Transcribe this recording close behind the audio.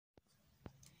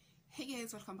Hey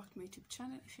guys, welcome back to my YouTube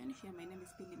channel. If you're new here, my name is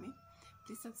Mayybeylee.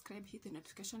 Please subscribe, hit the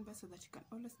notification bell so that you can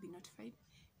always be notified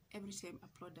every time I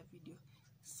upload a video.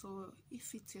 So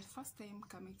if it's your first time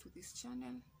coming to this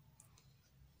channel,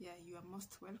 yeah, you are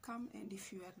most welcome. And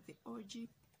if you are the OG,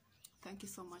 thank you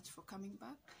so much for coming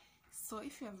back. So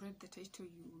if you have read the title,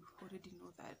 you already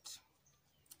know that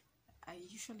I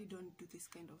usually don't do this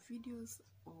kind of videos,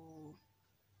 or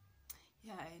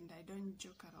yeah, and I don't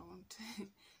joke around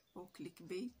or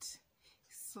clickbait.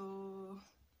 So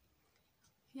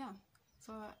yeah,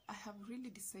 so I have really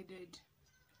decided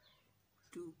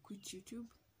to quit YouTube.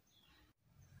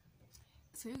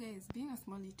 So you guys, being a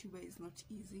small YouTuber is not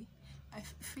easy. I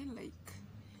feel like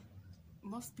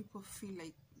most people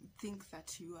think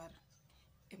that you are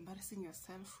embarrassing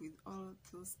yourself with all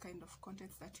those kind of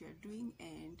contents that you are doing,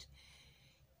 and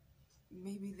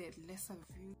maybe the lesser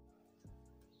view.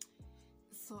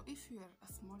 So if you are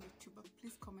a small YouTuber,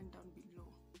 please comment down below.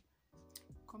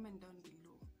 Comment down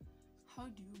below. How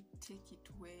do you take it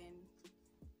when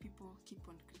people keep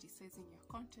on criticizing your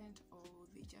content, or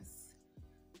they just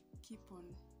keep on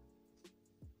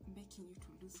making you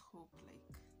to lose hope?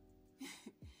 Like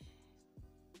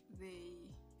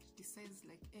they criticize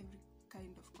like every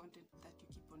kind of content that you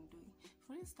keep on doing.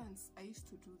 For instance, I used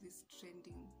to do these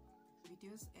trending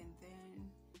videos, and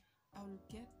then I will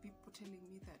get people telling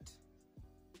me that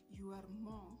you are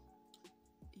more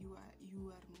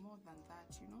than that,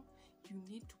 you know, you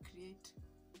need to create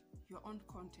your own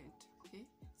content. Okay,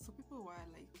 so people were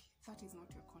like, that is not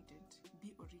your content,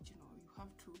 be original, you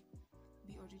have to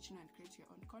be original and create your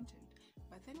own content.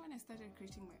 But then when I started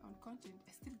creating my own content,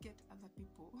 I still get other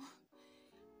people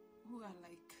who are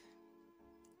like,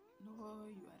 no,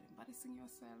 you are embarrassing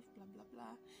yourself, blah blah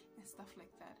blah, and stuff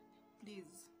like that.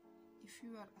 Please, if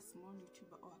you are a small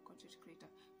YouTuber or a content creator,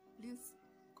 please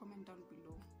comment down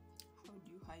below. How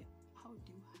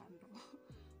do you handle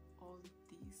all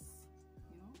this,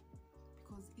 you know?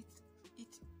 Because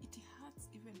it hurts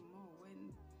even more when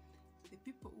the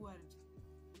people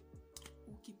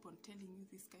who keep on telling you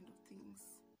these kind of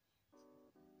things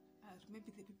are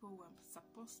maybe the people who are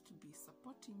supposed to be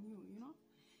supporting you, you know?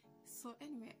 So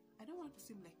anyway, I don't want to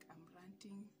seem like I'm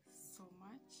ranting so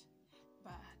much,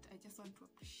 but I just want to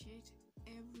appreciate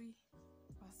every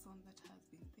person that has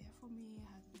been there for me,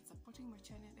 has been supporting my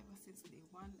channel ever since day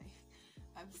one. Like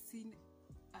I've seen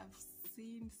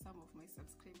some of my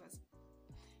subscribers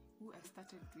who I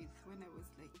started with when I was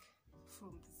like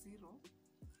from zero,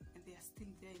 and they are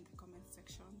still there in the comment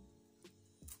section.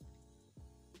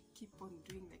 Keep on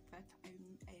doing like that. I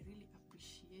really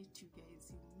appreciate you guys.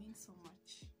 You mean so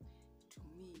much to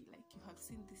me. Like, you have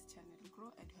seen this channel grow,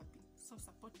 and you have been so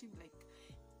supportive. Like,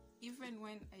 even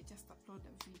when I just upload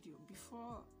a video,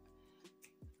 before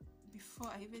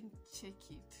I even check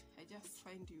it, I just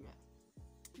find you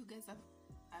guys are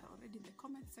already in the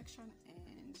comment section,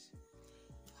 and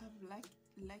you have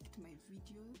liked my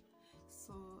video.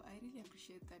 So I really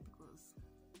appreciate that, because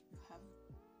you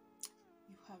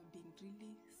have been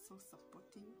really so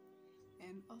supportive.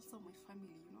 And also my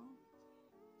family, you know,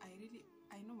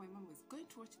 I know my mom is going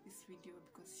to watch this video,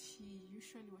 because she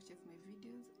usually watches my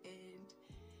videos, and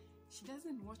she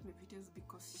doesn't watch my videos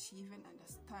because she even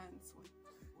understands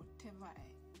whatever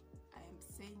I am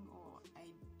saying or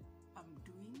I am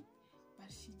doing,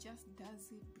 but she just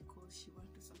does it because she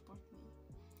wants to support me.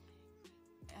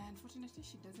 And unfortunately,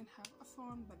 she doesn't have a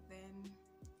phone, but then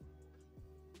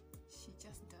she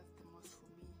just does the most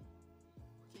for me.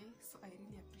 Okay, so I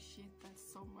really appreciate that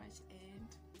so much,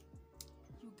 and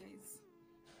you guys,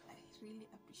 I really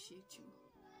appreciate you.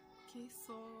 Okay,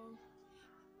 so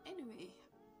anyway,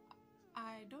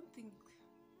 I don't think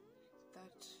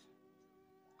that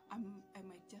I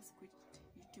might just quit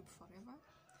YouTube forever,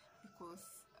 because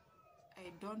I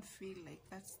don't feel like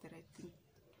that's the right thing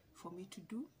for me to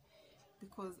do,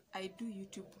 because I do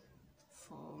YouTube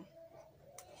for,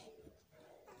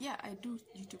 yeah, I do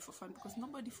YouTube for fun, because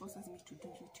nobody forces me to do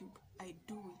YouTube. I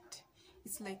do it.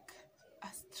 It's like a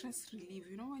stress relief,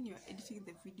 you know, when you're editing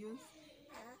the videos.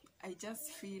 I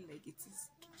just feel like it's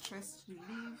a stress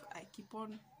relief. I keep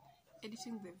on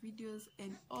editing the videos,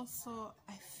 and also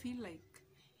I feel like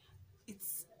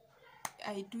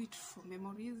I do it for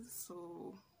memories.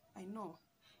 So I know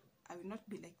I will not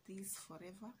be like this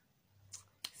forever.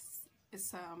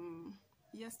 Some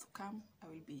years to come, I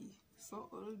will be so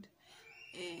old,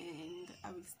 and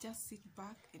I will just sit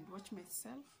back and watch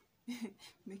myself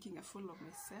making a fool of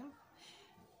myself.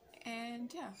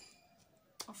 And yeah,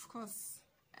 of course,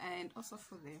 and also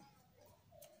for the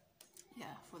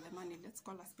money, let's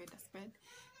call a spade a spade.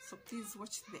 So please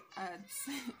watch the ads.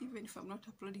 Even if I'm not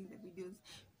uploading the videos,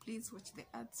 please watch the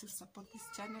ads to support this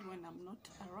channel when I'm not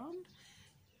around.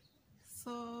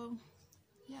 So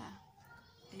yeah,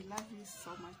 I love you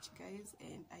so much, guys,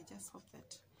 and I just hope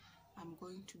that I'm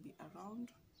going to be around.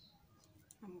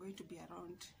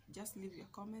 Just leave your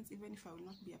comments. Even if I will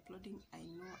not be uploading, I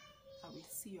know I will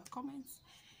see your comments.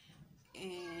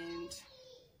 And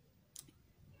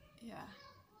yeah,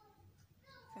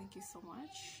 thank you so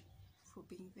much for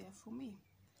being there for me.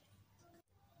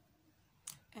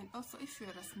 And also, if you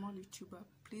are a small YouTuber,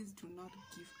 please do not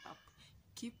give up.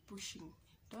 Keep pushing.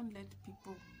 Don't let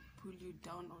people pull you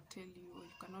down or tell you, oh,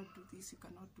 you cannot do this, you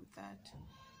cannot do that.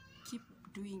 Keep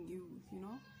doing you, you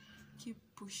know. Keep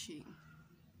pushing.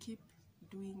 Keep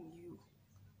doing you,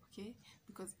 okay?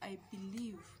 Because I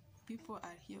believe people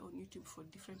are here on YouTube for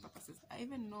different purposes. I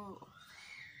even know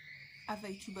other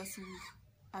YouTubers who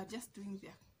are just doing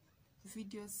their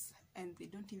videos and they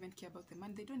don't even care about them,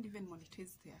 and they don't even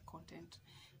monetize their content.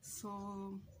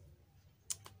 So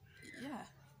yeah,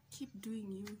 keep doing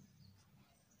you.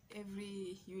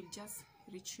 You will just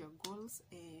reach your goals.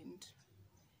 And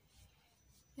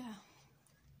yeah,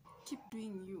 keep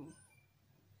doing you.